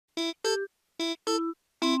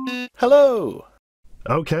Hello!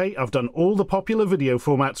 Okay, I've done all the popular video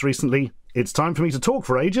formats recently. It's time for me to talk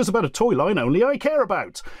for ages about a toy line only I care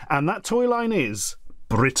about. And that toy line is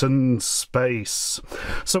Britain Space.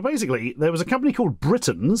 So basically, there was a company called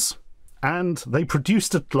Britons, and they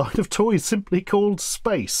produced a line of toys simply called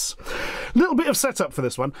Space. Little bit of setup for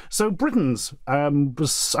this one. So Britons I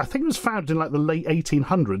think it was founded in like the late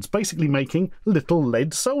 1800s, basically making little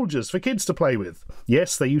lead soldiers for kids to play with.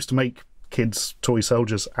 Yes, they used to make kids' toy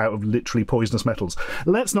soldiers out of literally poisonous metals.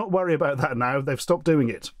 Let's not worry about that now. They've stopped doing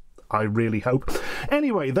it. I really hope.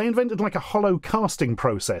 Anyway, they invented like a hollow casting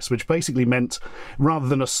process, which basically meant rather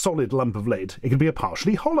than a solid lump of lead, it could be a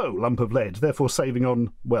partially hollow lump of lead, therefore saving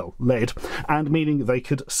on, well, lead, and meaning they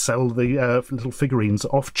could sell the little figurines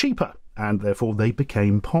off cheaper, and therefore they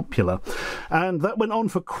became popular. And that went on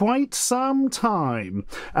for quite some time.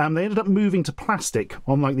 They ended up moving to plastic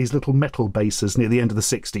on like these little metal bases near the end of the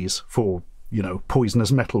 60s for, you know,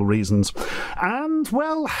 poisonous metal reasons. And,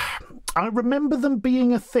 well, I remember them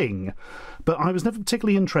being a thing, but I was never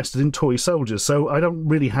particularly interested in toy soldiers, so I don't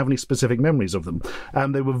really have any specific memories of them.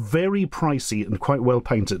 They were very pricey and quite well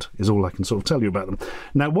painted, is all I can sort of tell you about them.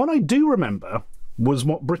 Now, what I do remember was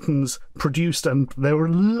what Britons produced, and there were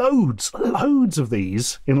loads of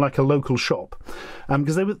these in like a local shop,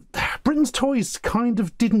 because they were Britain's toys kind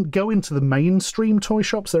of didn't go into the mainstream toy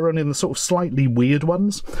shops. They were only in the sort of slightly weird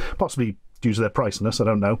ones, possibly due to their priciness, I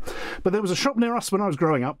don't know. But there was a shop near us when I was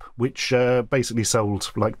growing up which basically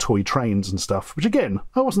sold like toy trains and stuff, which again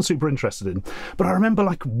I wasn't super interested in, but I remember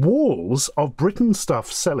like walls of Britain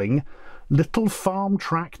stuff selling little farm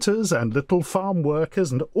tractors and little farm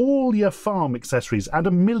workers and all your farm accessories and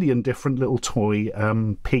a million different little toy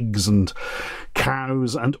pigs and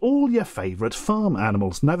cows and all your favourite farm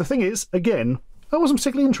animals. Now the thing is, again, I wasn't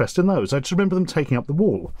particularly interested in those. I just remember them taking up the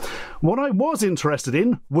wall. What I was interested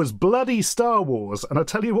in was bloody Star Wars, and I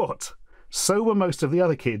tell you what, so were most of the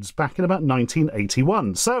other kids back in about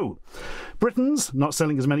 1981. So, Britons, not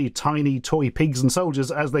selling as many tiny toy pigs and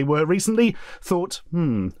soldiers as they were recently, thought,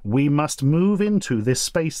 we must move into this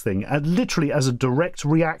space thing, and literally as a direct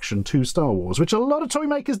reaction to Star Wars, which a lot of toy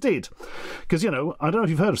makers did. Because, you know, I don't know if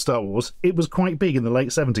you've heard of Star Wars, it was quite big in the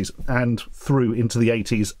late 70s, and through into the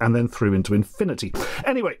 80s, and then through into infinity.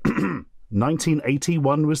 Anyway,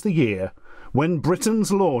 1981 was the year when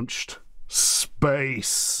Britons launched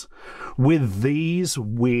Space with these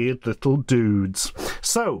weird little dudes.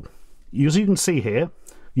 So, as you can see here,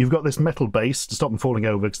 you've got this metal base to stop them falling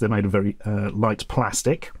over because they're made of very light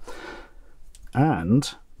plastic. And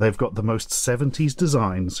they've got the most 70s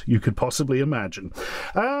designs you could possibly imagine.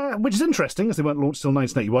 Which is interesting, as they weren't launched till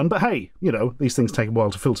 1981, but hey, you know, these things take a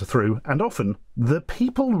while to filter through, and often the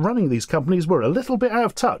people running these companies were a little bit out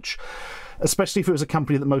of touch. Especially if it was a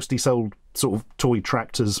company that mostly sold sort of toy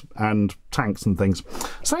tractors and tanks and things.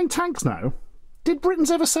 Saying tanks now, did Britons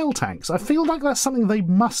ever sell tanks? I feel like that's something they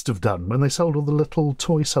must have done when they sold all the little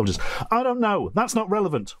toy soldiers. I don't know. That's not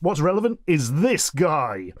relevant. What's relevant is this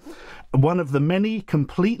guy. One of the many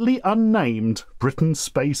completely unnamed Britain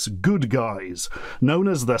Space good guys, known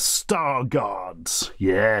as the Stargards.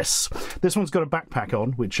 Yes. This one's got a backpack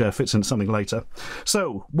on, which fits into something later.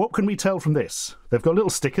 So, what can we tell from this? They've got little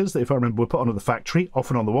stickers that, if I remember, were put on at the factory,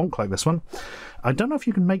 often on the wonk like this one. I don't know if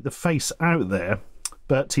you can make the face out there,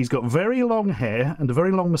 but he's got very long hair and a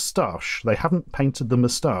very long moustache. They haven't painted the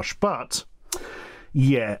moustache, but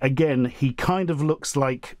yeah, again, he kind of looks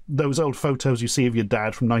like those old photos you see of your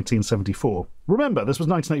dad from 1974. Remember, this was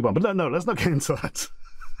 1981, but no, let's not get into that.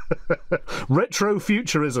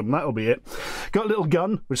 Retrofuturism, that'll be it. Got a little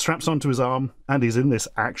gun which straps onto his arm, and he's in this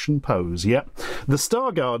action pose, yep. The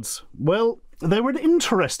Stargards, well, they were an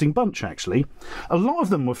interesting bunch, actually. A lot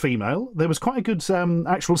of them were female. There was quite a good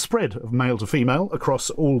actual spread of male to female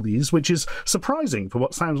across all these, which is surprising for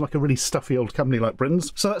what sounds like a really stuffy old company like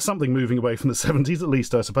Britain's. So that's something moving away from the 70s, at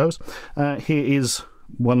least, I suppose. Here is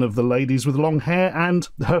one of the ladies with long hair and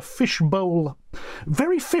her fishbowl,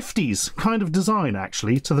 very 50s kind of design,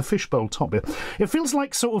 actually, to the fishbowl top bit. It feels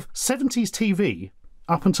like sort of 70s TV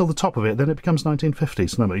up until the top of it, then it becomes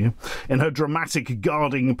 1950s. Remember you? In her dramatic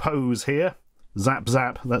guarding pose here. Zap,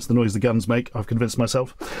 zap, that's the noise the guns make, I've convinced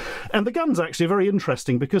myself. And the guns actually are very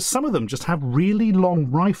interesting because some of them just have really long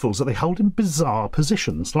rifles that they hold in bizarre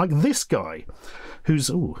positions, like this guy, whose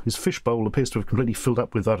fishbowl appears to have completely filled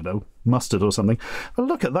up with, I don't know, mustard or something. But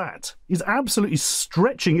look at that. He's absolutely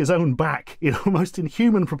stretching his own back in almost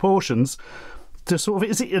inhuman proportions to sort of,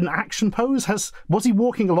 is it an action pose? Was he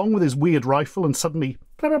walking along with his weird rifle and suddenly,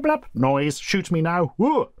 blah, blah, blah, noise, shoot me now,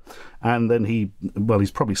 whoa. And then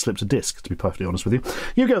he's probably slipped a disc, to be perfectly honest with you.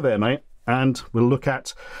 You go there, mate, and we'll look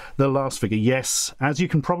at the last figure. Yes, as you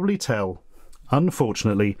can probably tell,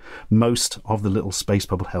 unfortunately, most of the little space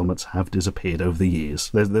bubble helmets have disappeared over the years.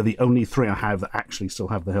 They're the only 3 I have that actually still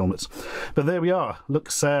have the helmets. But there we are.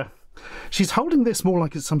 Looks, she's holding this more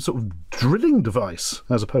like it's some sort of drilling device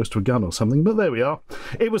as opposed to a gun or something, but there we are.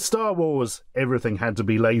 It was Star Wars. Everything had to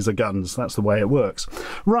be laser guns. That's the way it works.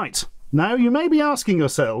 Right, now you may be asking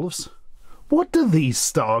yourselves, what do these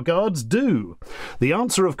Stargards do? The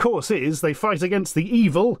answer, of course, is they fight against the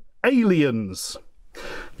evil aliens.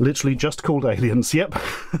 Literally just called aliens, yep.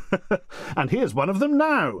 And here's one of them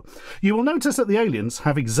now. You will notice that the aliens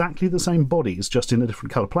have exactly the same bodies, just in a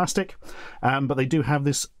different colour plastic, but they do have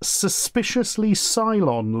this suspiciously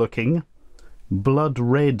Cylon-looking blood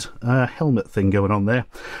red helmet thing going on there,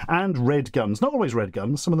 and red guns. Not always red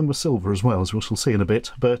guns, some of them were silver as well, as we shall see in a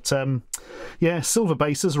bit, but yeah, silver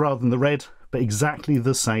bases rather than the red, but exactly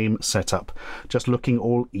the same setup, just looking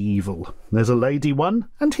all evil. There's a lady one,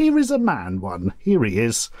 and here is a man one. Here he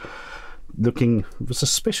is, looking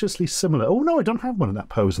suspiciously similar. Oh no, I don't have one in that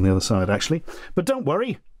pose on the other side, actually. But don't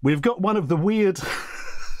worry, we've got one of the weird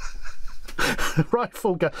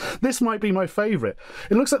rifle gun. This might be my favourite.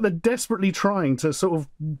 It looks like they're desperately trying to sort of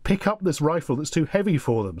pick up this rifle that's too heavy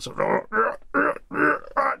for them. So,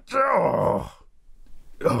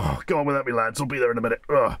 oh, go on with that, me lads. I'll be there in a minute.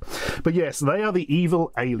 Ugh. But yes, they are the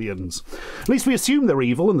evil aliens. At least we assume they're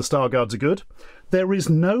evil and the Stargards are good. There is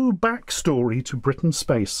no backstory to Britain's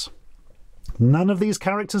space. None of these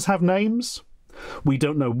characters have names. We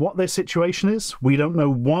don't know what their situation is. We don't know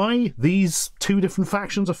why these 2 different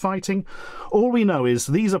factions are fighting. All we know is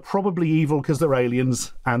these are probably evil because they're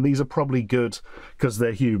aliens, and these are probably good because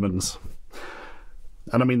they're humans.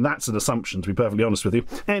 And I mean, that's an assumption, to be perfectly honest with you.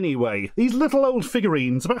 Anyway, these little old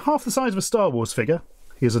figurines, about half the size of a Star Wars figure.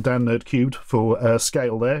 Here's a Dan Nerd cubed for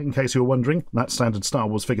scale there, in case you were wondering. That's standard Star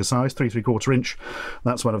Wars figure size, 3 3/4 inch.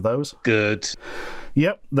 That's one of those. Good.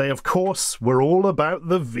 Yep, they of course were all about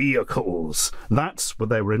the vehicles. That's what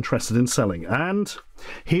they were interested in selling. And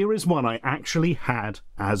here is one I actually had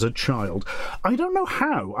as a child. I don't know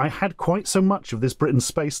how I had quite so much of this Britain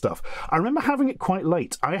space stuff. I remember having it quite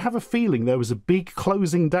late. I have a feeling there was a big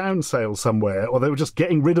closing down sale somewhere, or they were just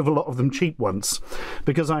getting rid of a lot of them cheap once,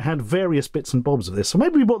 because I had various bits and bobs of this. So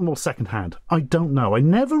maybe we bought them all second hand. I don't know. I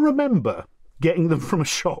never remember getting them from a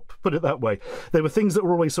shop, put it that way. They were things that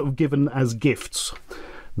were always sort of given as gifts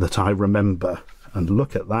that I remember. And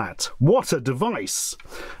look at that. What a device!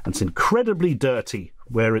 And it's incredibly dirty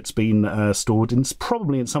where it's been stored. It's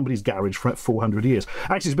probably in somebody's garage for about 400 years.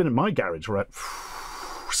 Actually, it's been in my garage for about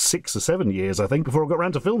 6 or 7 years, I think, before I got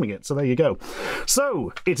around to filming it. So there you go.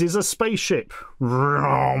 So, it is a spaceship.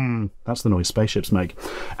 That's the noise spaceships make.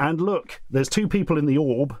 And look, there's 2 people in the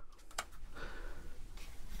orb.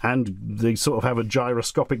 And they sort of have a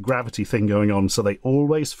gyroscopic gravity thing going on, so they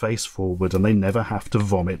always face forward and they never have to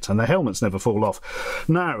vomit, and their helmets never fall off.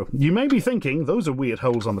 Now, you may be thinking, those are weird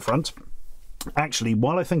holes on the front. Actually,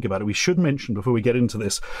 while I think about it, we should mention before we get into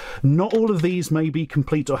this, not all of these may be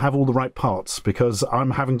complete or have all the right parts, because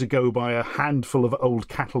I'm having to go by a handful of old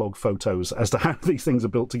catalogue photos as to how these things are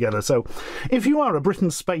built together. So if you are a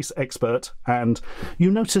Britain space expert and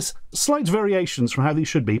you notice slight variations from how these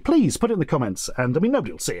should be, please put it in the comments. And I mean,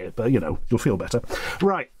 nobody will see it, but you know, you'll feel better.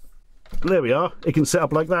 Right, there we are. It can sit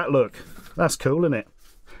up like that, look. That's cool, isn't it?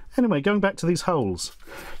 Anyway, going back to these holes.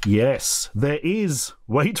 Yes, there is,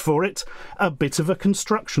 wait for it, a bit of a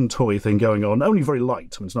construction toy thing going on. Only very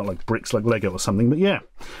light. I mean, it's not like bricks like Lego or something, but yeah.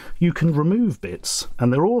 You can remove bits,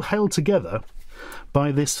 and they're all held together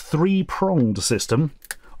by this 3-pronged system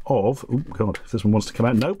of... Oh, God, if this one wants to come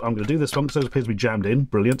out. Nope, I'm going to do this one because those appears to be jammed in.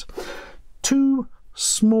 Brilliant. 2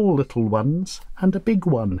 small little ones and a big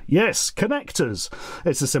one. Yes, connectors.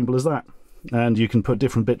 It's as simple as that. And you can put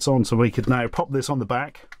different bits on, so we could now pop this on the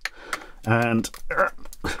back. And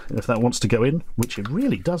if that wants to go in, which it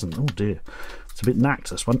really doesn't, oh dear, it's a bit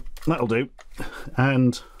knacked, this one, that'll do.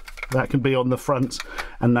 And that can be on the front,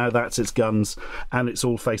 and now that's its guns, and it's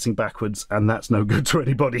all facing backwards, and that's no good to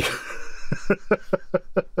anybody.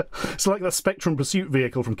 It's like that Spectrum Pursuit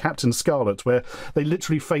vehicle from Captain Scarlet, where they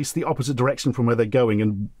literally face the opposite direction from where they're going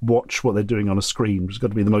and watch what they're doing on a screen. It's got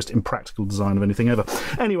to be the most impractical design of anything ever.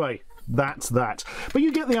 Anyway, that's that. But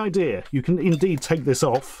you get the idea. You can indeed take this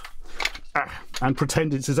off and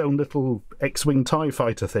pretend it's his own little X-Wing TIE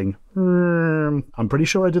fighter thing. I'm pretty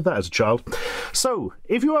sure I did that as a child. So,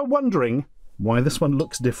 if you are wondering why this one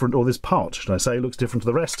looks different, or this part, should I say, looks different to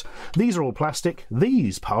the rest, these are all plastic.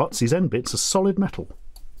 These parts, these end bits, are solid metal.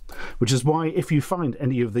 Which is why, if you find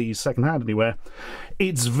any of these second-hand anywhere,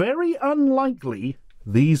 it's very unlikely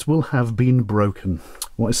these will have been broken.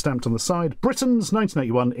 What is stamped on the side? Britain's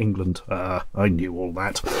 1981, England. I knew all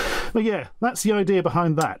that. But yeah, that's the idea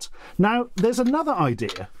behind that. Now, there's another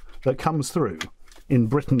idea that comes through in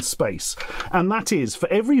Britain's space, and that is, for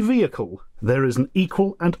every vehicle, there is an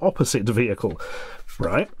equal and opposite vehicle,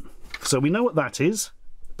 right? So we know what that is,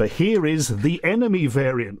 but here is the enemy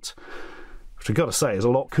variant, which I've got to say is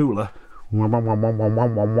a lot cooler. Look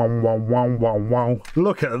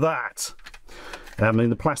at that! I mean,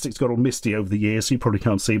 the plastic's got all misty over the years, so you probably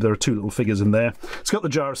can't see, but there are two little figures in there. It's got the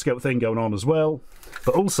gyroscope thing going on as well,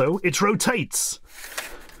 but also it rotates.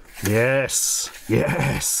 Yes,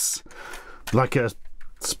 yes, like a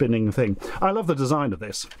spinning thing. I love the design of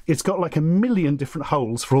this. It's got like a million different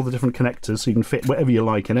holes for all the different connectors, so you can fit whatever you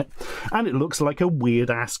like in it, and it looks like a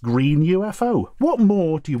weird-ass green UFO. What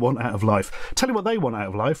more do you want out of life? Tell you what they want out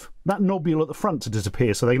of life, that nobule at the front to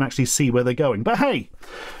disappear so they can actually see where they're going. But hey,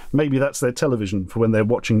 maybe that's their television for when they're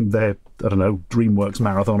watching their, I don't know, DreamWorks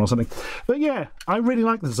marathon or something. But yeah, I really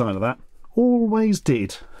like the design of that. Always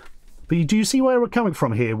did. But do you see where we're coming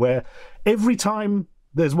from here, where every time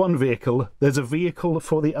there's one vehicle, there's a vehicle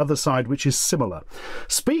for the other side which is similar.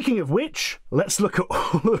 Speaking of which, let's look at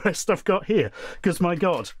all the rest I've got here, because my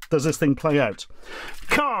god, does this thing play out.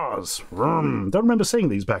 Cars! Don't remember seeing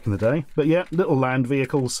these back in the day, but yeah, little land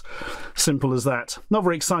vehicles, simple as that. Not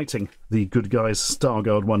very exciting, the good guys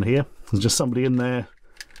Stargard one here. There's just somebody in there.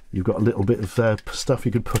 You've got a little bit of stuff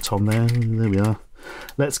you could put on there. There we are.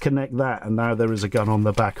 Let's connect that, and now there is a gun on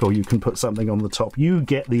the back, or you can put something on the top. You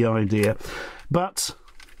get the idea. But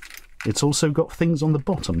it's also got things on the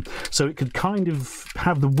bottom, so it could kind of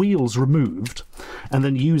have the wheels removed and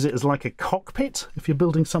then use it as like a cockpit if you're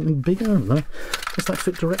building something bigger. I don't know. Does that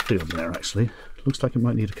fit directly on there, actually? Looks like it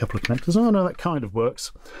might need a couple of connectors. Oh no, that kind of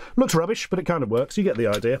works. Looks rubbish, but it kind of works. You get the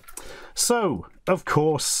idea. So, of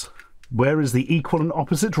course, where is the equal and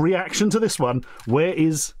opposite reaction to this one? Where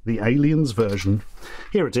is the Aliens version?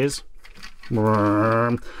 Here it is.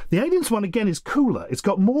 The Aliens one, again, is cooler. It's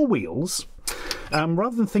got more wheels.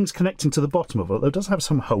 Rather than things connecting to the bottom of it, it does have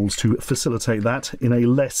some holes to facilitate that in a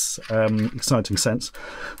less exciting sense.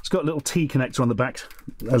 It's got a little T connector on the back,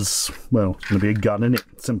 as well, it's going to be a gun in it,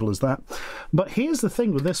 simple as that. But here's the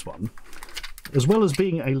thing with this one, as well as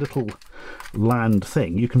being a little land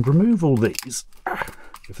thing, you can remove all these,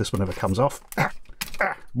 if this one ever comes off.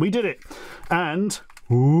 We did it! And,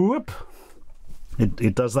 whoop,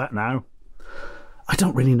 it does that now. I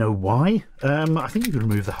don't really know why. I think you can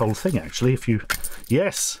remove the whole thing, actually, if you...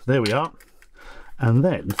 Yes, there we are. And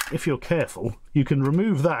then, if you're careful, you can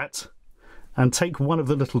remove that and take one of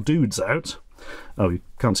the little dudes out. Oh, you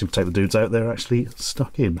can't seem to take the dudes out. They're actually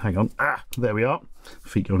stuck in. Hang on. There we are.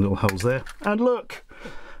 Feet go in little holes there. And look!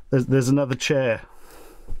 There's another chair.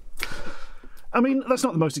 I mean, that's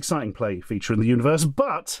not the most exciting play feature in the universe,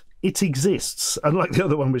 but it exists, unlike the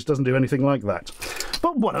other one, which doesn't do anything like that.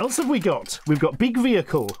 But what else have we got? We've got big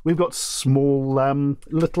vehicle. We've got small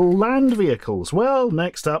little land vehicles. Well,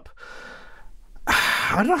 next up,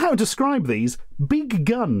 I don't know how to describe these. Big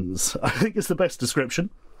guns, I think is the best description.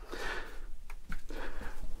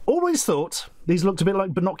 Always thought these looked a bit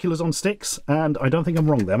like binoculars on sticks, and I don't think I'm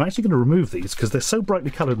wrong there. I'm actually going to remove these because they're so brightly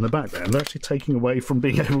coloured in the background. They're actually taking away from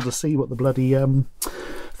being able to see what the bloody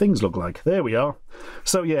things look like. There we are.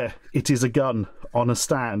 So yeah, it is a gun on a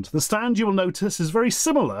stand. The stand, you will notice, is very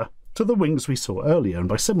similar to the wings we saw earlier, and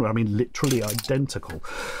by similar I mean literally identical.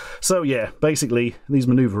 So yeah, basically these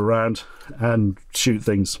manoeuvre around and shoot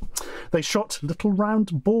things. They shot little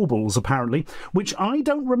round baubles apparently, which I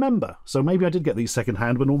don't remember, so maybe I did get these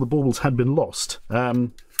second-hand when all the baubles had been lost.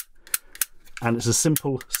 And it's a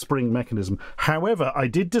simple spring mechanism. However, I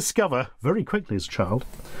did discover very quickly as a child,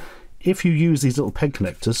 if you use these little peg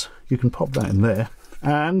connectors, you can pop that in there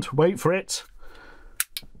and, wait for it,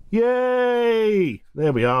 yay!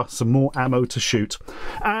 There we are, some more ammo to shoot.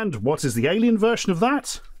 And what is the alien version of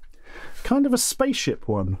that? Kind of a spaceship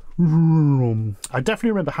one. I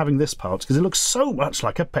definitely remember having this part because it looks so much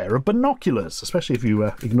like a pair of binoculars, especially if you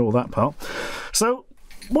ignore that part. So,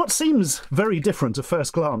 what seems very different at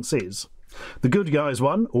first glance is the good guys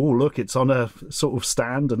one. Oh, look, it's on a sort of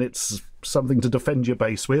stand and it's something to defend your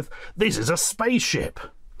base with. This is a spaceship.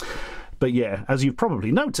 But yeah, as you've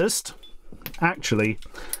probably noticed, actually,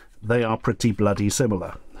 they are pretty bloody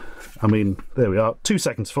similar. I mean, there we are, 2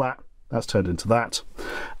 seconds flat, that's turned into that.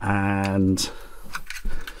 And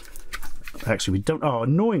actually we don't,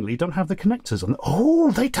 annoyingly don't have the connectors on.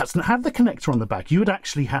 Oh, they doesn't have the connector on the back. You would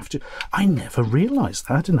actually have to, I never realised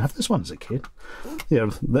that. I didn't have this one as a kid.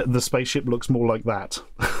 Yeah, the spaceship looks more like that.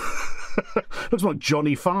 Looks like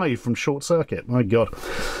Johnny Five from Short Circuit, my god.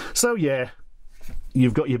 So yeah,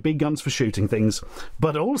 you've got your big guns for shooting things,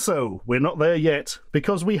 but also we're not there yet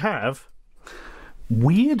because we have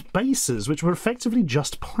weird bases which were effectively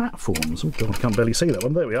just platforms. Oh God, I can't barely see that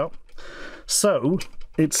one. There we are. So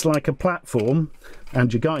it's like a platform,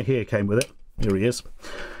 and your guy here came with it. Here he is.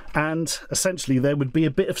 And essentially there would be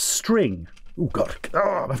a bit of string. Oh God,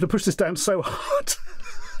 I have to push this down so hard.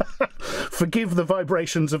 Forgive the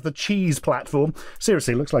vibrations of the cheese platform.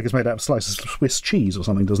 Seriously, it looks like it's made out of slices of Swiss cheese or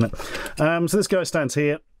something, doesn't it? So this guy stands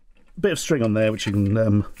here, bit of string on there which you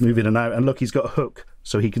can move in and out, and look, he's got a hook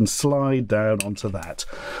so he can slide down onto that.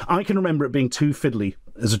 I can remember it being too fiddly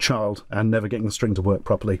as a child and never getting the string to work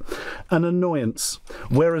properly. An annoyance.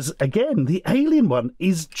 Whereas again, the alien one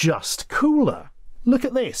is just cooler. Look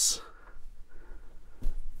at this.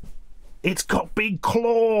 It's got big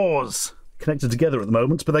claws connected together at the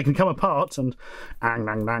moment, but they can come apart and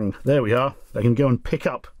there we are. They can go and pick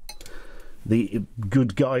up the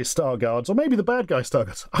good guy Stargards, or maybe the bad guy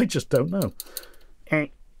Stargards. I just don't know.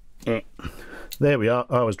 There we are.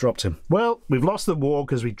 I always dropped him. Well, we've lost the war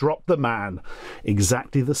because we dropped the man.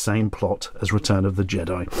 Exactly the same plot as Return of the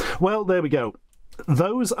Jedi. Well, there we go.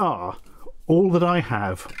 Those are all that I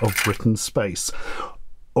have of Britain's space.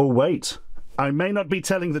 Oh, wait. I may not be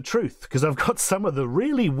telling the truth because I've got some of the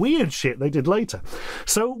really weird shit they did later.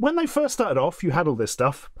 So when they first started off, you had all this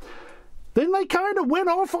stuff. Then they kind of went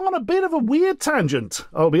off on a bit of a weird tangent,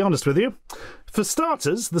 I'll be honest with you. For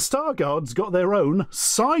starters, the Stargards got their own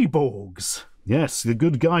cyborgs. Yes, the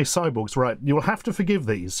good guy cyborgs, right. You'll have to forgive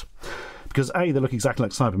these. Because A, they look exactly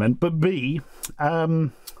like Cybermen, but B, how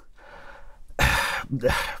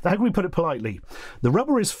can we put it politely? The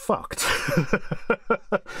rubber is fucked.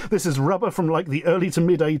 This is rubber from like the early to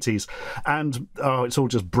mid-80s, and it's all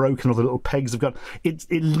just broken. All the little pegs have gone. It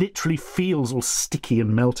literally feels all sticky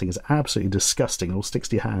and melting. It's absolutely disgusting. It all sticks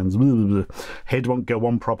to your hands. Head won't go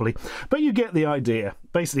on properly. But you get the idea.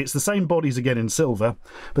 Basically, it's the same bodies again in silver,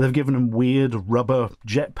 but they've given them weird rubber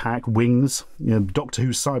jetpack wings. You know, Doctor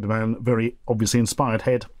Who's Cyberman, very obviously inspired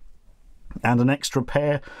head. And an extra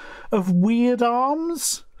pair of weird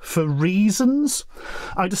arms for reasons.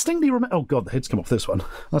 I distinctly remember... Oh, God, the head's come off this one.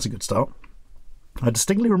 That's a good start. I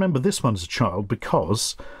distinctly remember this one as a child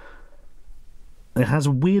because it has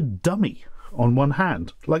a weird dummy on one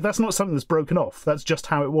hand. Like, that's not something that's broken off. That's just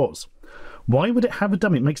how it was. Why would it have a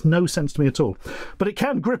dummy? It makes no sense to me at all. But it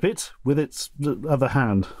can grip it with its other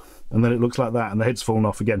hand. And then it looks like that, and the head's fallen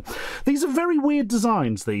off again. These are very weird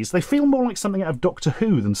designs, these. They feel more like something out of Doctor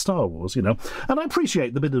Who than Star Wars, you know. And I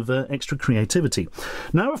appreciate the bit of extra creativity.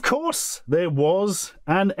 Now, of course, there was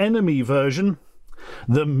an enemy version.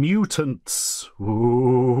 The mutants.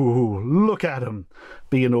 Ooh, look at them.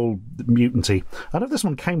 Being all mutanty. I know this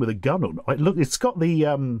one came with a gun on it. Look, it's got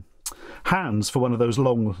the hands for one of those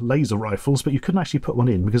long laser rifles, but you couldn't actually put one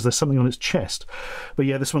in because there's something on its chest. But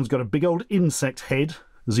yeah, this one's got a big old insect head,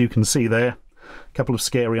 as you can see there. A couple of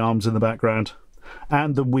scary arms in the background.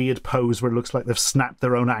 And the weird pose where it looks like they've snapped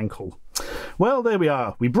their own ankle. Well, there we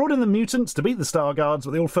are. We brought in the mutants to beat the Stargards,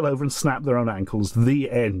 but they all fell over and snapped their own ankles.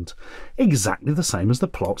 The end. Exactly the same as the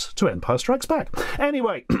plot to Empire Strikes Back.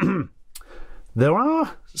 Anyway, there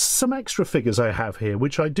are some extra figures I have here,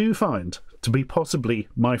 which I do find to be possibly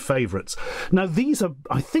my favourites. Now,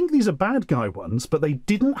 I think these are bad guy ones, but they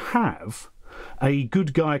didn't have a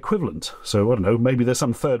good guy equivalent. So, I don't know, maybe there's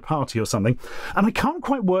some third party or something. And I can't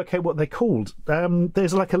quite work out what they're called.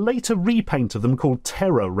 There's like a later repaint of them called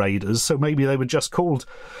Terror Raiders, so maybe they were just called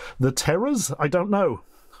the Terrors? I don't know.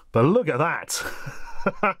 But look at that.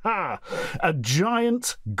 A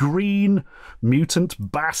giant green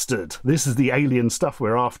mutant bastard. This is the alien stuff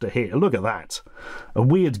we're after here. Look at that. A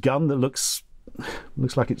weird gun that looks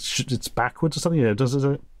like it's backwards or something. Yeah, does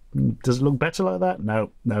it look better like that?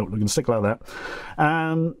 No, we're going to stick like that.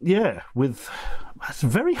 Yeah, it's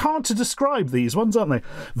very hard to describe these ones, aren't they?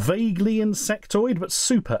 Vaguely insectoid, but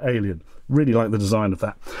super alien. Really like the design of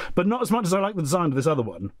that. But not as much as I like the design of this other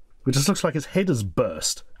one, which just looks like his head has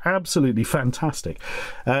burst. Absolutely fantastic.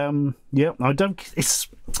 Yeah,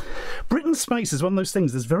 Britain's space is one of those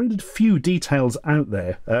things. There's very few details out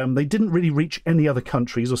there. They didn't really reach any other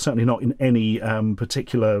countries, or certainly not in any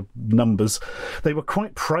particular numbers. They were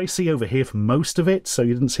quite pricey over here for most of it, so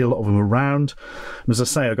you didn't see a lot of them around. And as I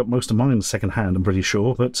say, I got most of mine second hand, I'm pretty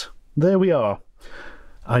sure, but there we are.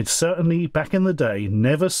 I certainly, back in the day,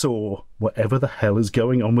 never saw whatever the hell is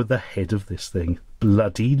going on with the head of this thing.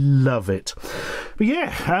 Bloody love it. But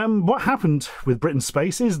yeah, what happened with Britain's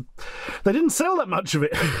space is they didn't sell that much of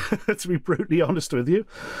it, to be brutally honest with you.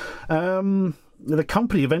 the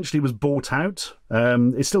company eventually was bought out.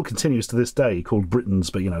 It still continues to this day, called Britons,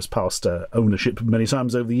 but, it's passed ownership many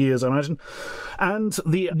times over the years, I imagine. And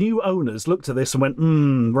the new owners looked at this and went,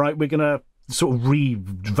 right, we're going to sort of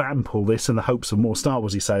revamp all this in the hopes of more Star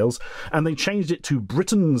Warsy sales, and they changed it to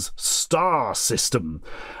Britain's Star System.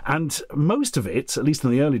 And most of it, at least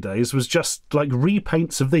in the early days, was just like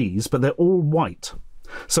repaints of these, but they're all white.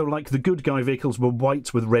 So, like, the good guy vehicles were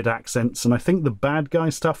white with red accents, and I think the bad guy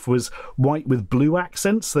stuff was white with blue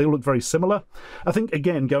accents. They all look very similar. I think,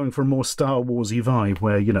 again, going for a more Star Warsy vibe,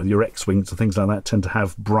 where, your X-Wings and things like that tend to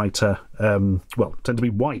have brighter, tend to be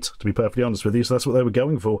white, to be perfectly honest with you, so that's what they were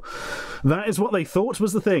going for. That is what they thought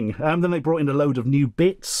was the thing. Then they brought in a load of new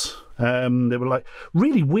bits. They were, like,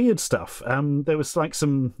 really weird stuff. There was, like,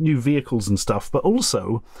 some new vehicles and stuff, but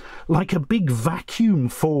also, like, a big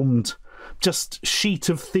vacuum-formed just sheet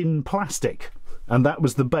of thin plastic, and that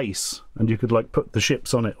was the base, and you could like put the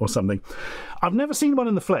ships on it or something. I've never seen one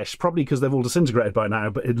in the flesh, probably because they've all disintegrated by now,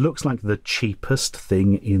 but it looks like the cheapest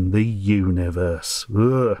thing in the universe.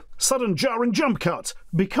 Ugh. Sudden jarring jump cut,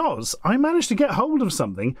 because I managed to get hold of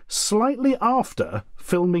something slightly after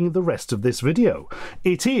filming the rest of this video.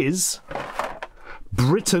 It is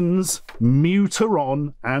Britain's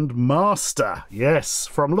Muteron and Master. Yes,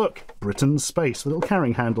 from, look, Britain's Space, the little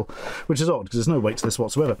carrying handle, which is odd because there's no weight to this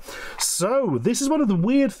whatsoever. So, this is one of the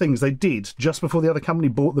weird things they did just before the other company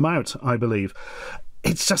bought them out, I believe.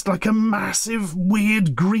 It's just like a massive,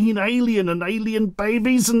 weird green alien and alien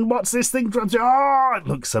babies, and what's this thing? Oh, it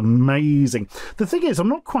looks amazing. The thing is, I'm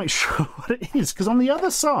not quite sure what it is, because on the other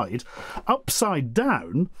side, upside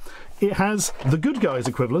down, it has the good guys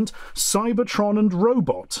equivalent, Cybertron and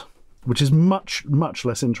Robot, which is much, much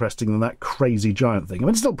less interesting than that crazy giant thing. I mean,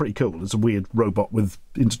 it's still pretty cool. It's a weird robot with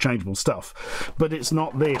interchangeable stuff, but it's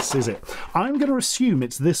not this, is it? I'm going to assume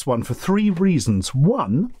it's this one for 3 reasons.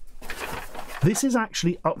 One, this is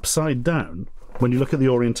actually upside down when you look at the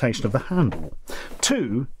orientation of the handle.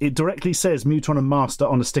 2, it directly says Muteron and Master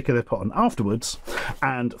on a sticker they put on afterwards.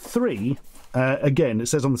 And 3, again, it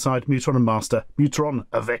says on the side, Muteron and Master, Muteron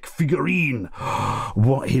avec figurine.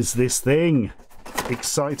 What is this thing?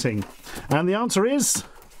 Exciting. And the answer is...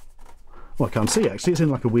 well, I can't see, actually. It's in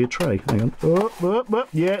like a weird tray. Hang on.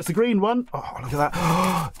 Yeah, it's the green one. Oh, look at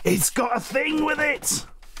that. It's got a thing with it!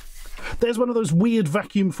 There's one of those weird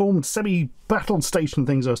vacuum-formed semi-battle station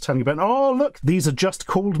things I was telling you about. Oh, look! These are just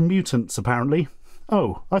called mutants, apparently.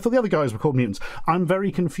 Oh, I thought the other guys were called mutants. I'm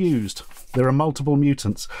very confused. There are multiple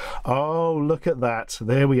mutants. Oh, look at that.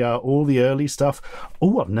 There we are, all the early stuff.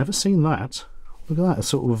 Oh, I've never seen that. Look at that, a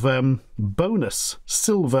sort of bonus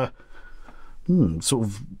silver, sort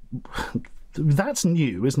of... that's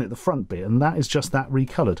new, isn't it, the front bit, and that is just that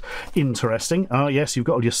recoloured. Interesting. Ah, yes, you've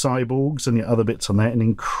got all your cyborgs and your other bits on there in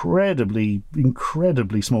incredibly,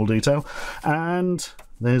 incredibly small detail. And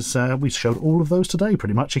there's we showed all of those today,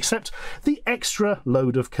 pretty much, except the extra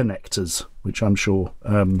load of connectors, which I'm sure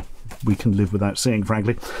we can live without seeing,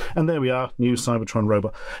 frankly. And there we are, new Cybertron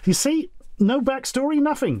robot. You see, no backstory,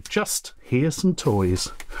 nothing. Just here's some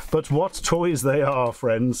toys. But what toys they are,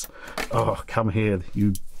 friends. Oh, come here,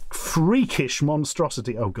 you freakish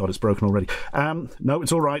monstrosity. Oh god, it's broken already. No,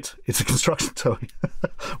 it's all right. It's a construction toy.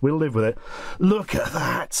 We'll live with it. Look at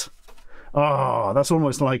that. Oh, that's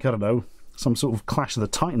almost like, I don't know, some sort of Clash of the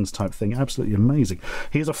Titans type thing. Absolutely amazing.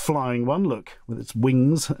 Here's a flying one, look, with its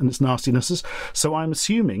wings and its nastinesses. So I'm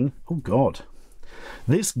assuming, oh god,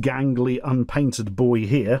 this gangly unpainted boy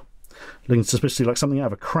here, looking suspiciously like something out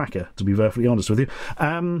of a cracker, to be perfectly honest with you,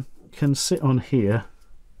 can sit on here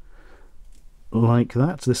like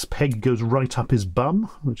that. This peg goes right up his bum,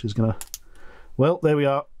 which is gonna... well, there we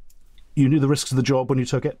are. You knew the risks of the job when you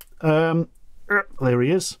took it. There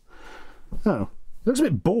he is. Oh, looks a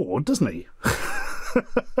bit bored, doesn't he?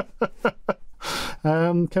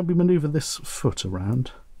 Can we manoeuvre this foot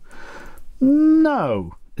around?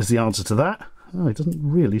 No, is the answer to that. Oh, he doesn't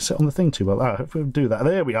really sit on the thing too well. If we do that,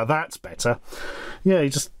 there we are. That's better. Yeah, you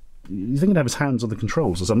think he'd have his hands on the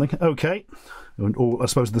controls or something. Okay. Or I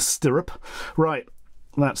suppose the stirrup. Right,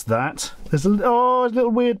 that's that. There's a little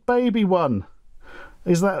weird baby one.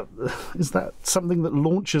 Is that something that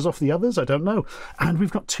launches off the others? I don't know. And we've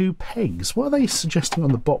got 2 pegs. What are they suggesting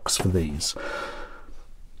on the box for these?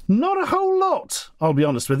 Not a whole lot, I'll be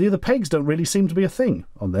honest with you. The pegs don't really seem to be a thing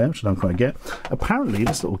on there, which I don't quite get. Apparently,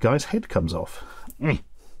 this little guy's head comes off.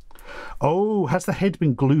 Oh, has the head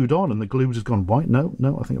been glued on and the glue has gone white? No,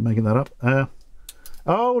 I think I'm making that up.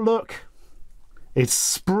 Oh, look. It's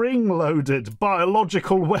spring-loaded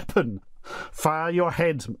biological weapon. Fire your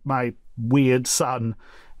head, my weird son.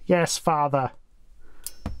 Yes, father.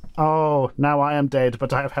 Oh, now I am dead,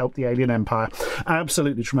 but I have helped the alien empire.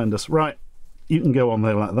 Absolutely tremendous. Right. you can go on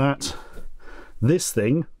there like that. This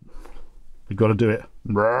thing, we've got to do it.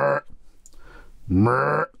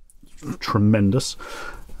 Tremendous.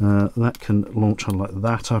 That can launch on like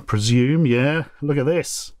that, I presume. Yeah, look at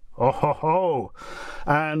this. Oh ho ho!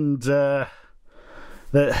 And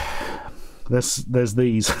there's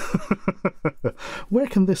these. Where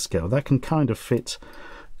can this go? That can kind of fit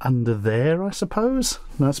under there, I suppose.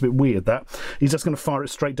 No, that's a bit weird, that. He's just going to fire it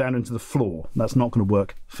straight down into the floor. That's not going to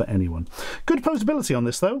work for anyone. Good posability on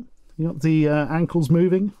this, though. You got the ankles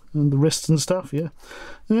moving and the wrists and stuff, yeah.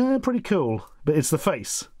 Yeah, pretty cool. But it's the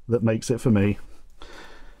face that makes it for me.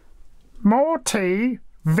 More tea,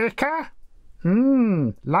 Vicar?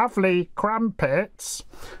 Lovely crumpets.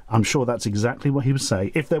 I'm sure that's exactly what he would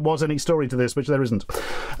say, if there was any story to this, which there isn't.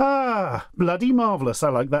 Ah, bloody marvellous. I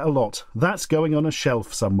like that a lot. That's going on a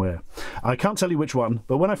shelf somewhere. I can't tell you which one,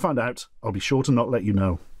 but when I find out, I'll be sure to not let you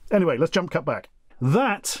know. Anyway, let's cut back.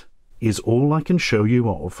 That is all I can show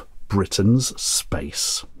you of Britain's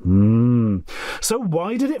space. So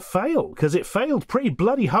why did it fail? Because it failed pretty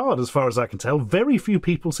bloody hard as far as I can tell. Very few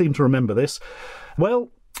people seem to remember this.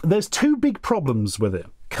 Well, there's two big problems with it,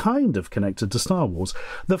 kind of connected to Star Wars.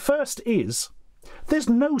 The first is there's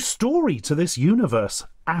no story to this universe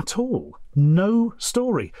at all. No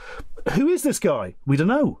story. Who is this guy? We don't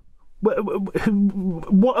know.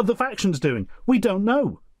 What are the factions doing? We don't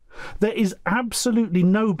know. There is absolutely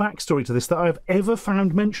no backstory to this that I've ever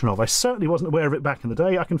found mention of. I certainly wasn't aware of it back in the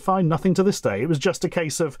day. I can find nothing to this day. It was just a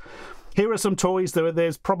case of, here are some toys,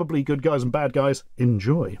 there's probably good guys and bad guys,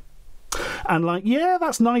 enjoy. And like, yeah,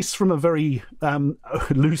 that's nice from a very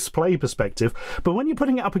loose play perspective, but when you're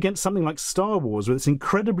putting it up against something like Star Wars with its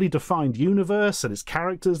incredibly defined universe and its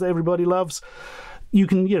characters that everybody loves, you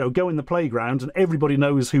can, you know, go in the playground and everybody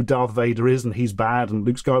knows who Darth Vader is and he's bad and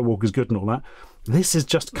Luke Skywalker's good and all that. This is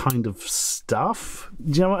just kind of stuff.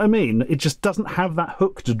 Do you know what I mean? It just doesn't have that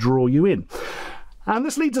hook to draw you in. And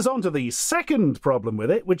this leads us on to the second problem with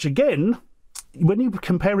it, which again, when you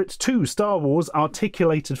compare it to Star Wars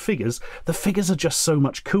articulated figures, the figures are just so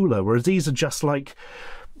much cooler, whereas these are just like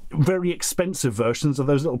very expensive versions of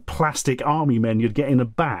those little plastic army men you'd get in a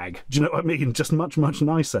bag. Do you know what I mean? Just much, much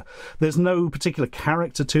nicer. There's no particular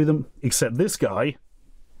character to them, except this guy.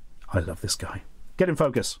 I love this guy. Get in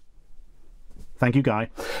focus. Thank you, Guy.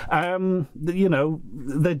 You know,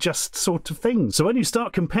 they're just sort of things. So when you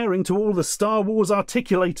start comparing to all the Star Wars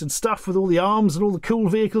articulated stuff with all the arms and all the cool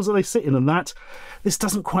vehicles that they sit in and that, this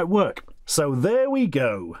doesn't quite work. So there we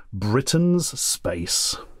go. Britain's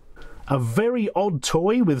space. A very odd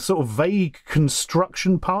toy with sort of vague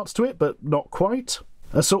construction parts to it, but not quite.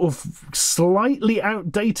 A sort of slightly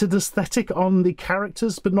outdated aesthetic on the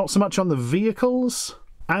characters, but not so much on the vehicles.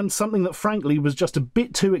 And something that frankly was just a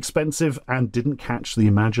bit too expensive and didn't catch the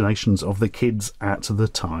imaginations of the kids at the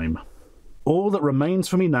time. All that remains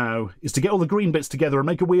for me now is to get all the green bits together and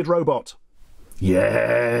make a weird robot.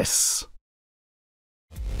 Yes!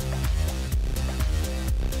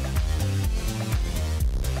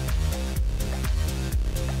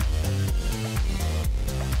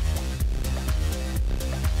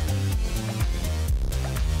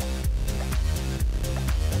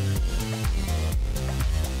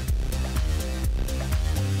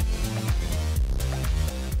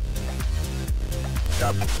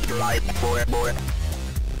 Subscribe for more.